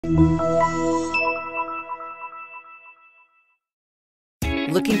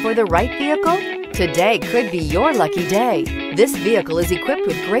Looking for the right vehicle? Today could be your lucky day. This vehicle is equipped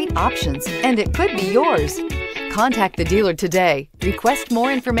with great options, and it could be yours. Contact the dealer today, request more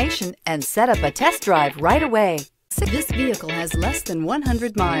information, and set up a test drive right away. This vehicle has less than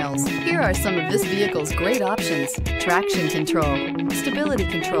 100 miles. Here are some of this vehicle's great options: traction control, stability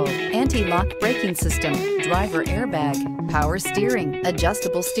control, anti-lock braking system, driver airbag, power steering,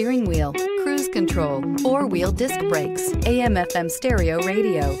 adjustable steering wheel, cruise control, four-wheel disc brakes, AM/FM stereo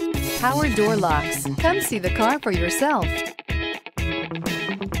radio, power door locks. Come see the car for yourself.